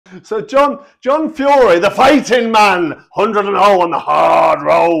So John Fury, the fighting man, 100 on the hard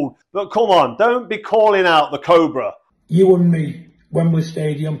road. But come on, don't be calling out the Cobra. You and me, Wembley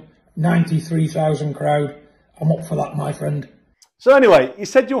Stadium, 93,000 crowd. I'm up for that, my friend. So anyway, you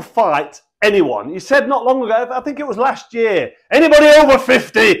said you'll fight anyone. You said not long ago, I think it was last year, anybody over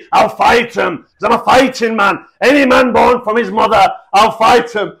 50, I'll fight him, because I'm a fighting man. Any man born from his mother, I'll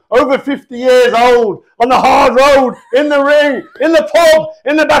fight him. Over 50 years old, on the hard road, in the ring, in the pub,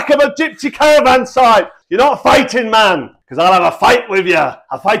 in the back of a gypsy caravan site. You're not a fighting man, because I'll have a fight with you.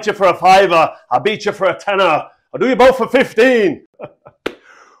 I'll fight you for a fiver. I'll beat you for a tenner. I'll do you both for 15.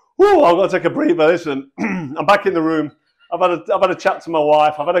 Whew, I've got to take a breather. Listen, I'm back in the room. I've had a chat to my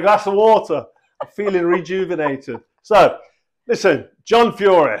wife. I've had a glass of water. I'm feeling rejuvenated. So, listen, John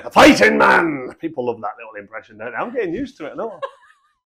Fury, a fighting man. People love that little impression, don't they? I'm getting used to it, no?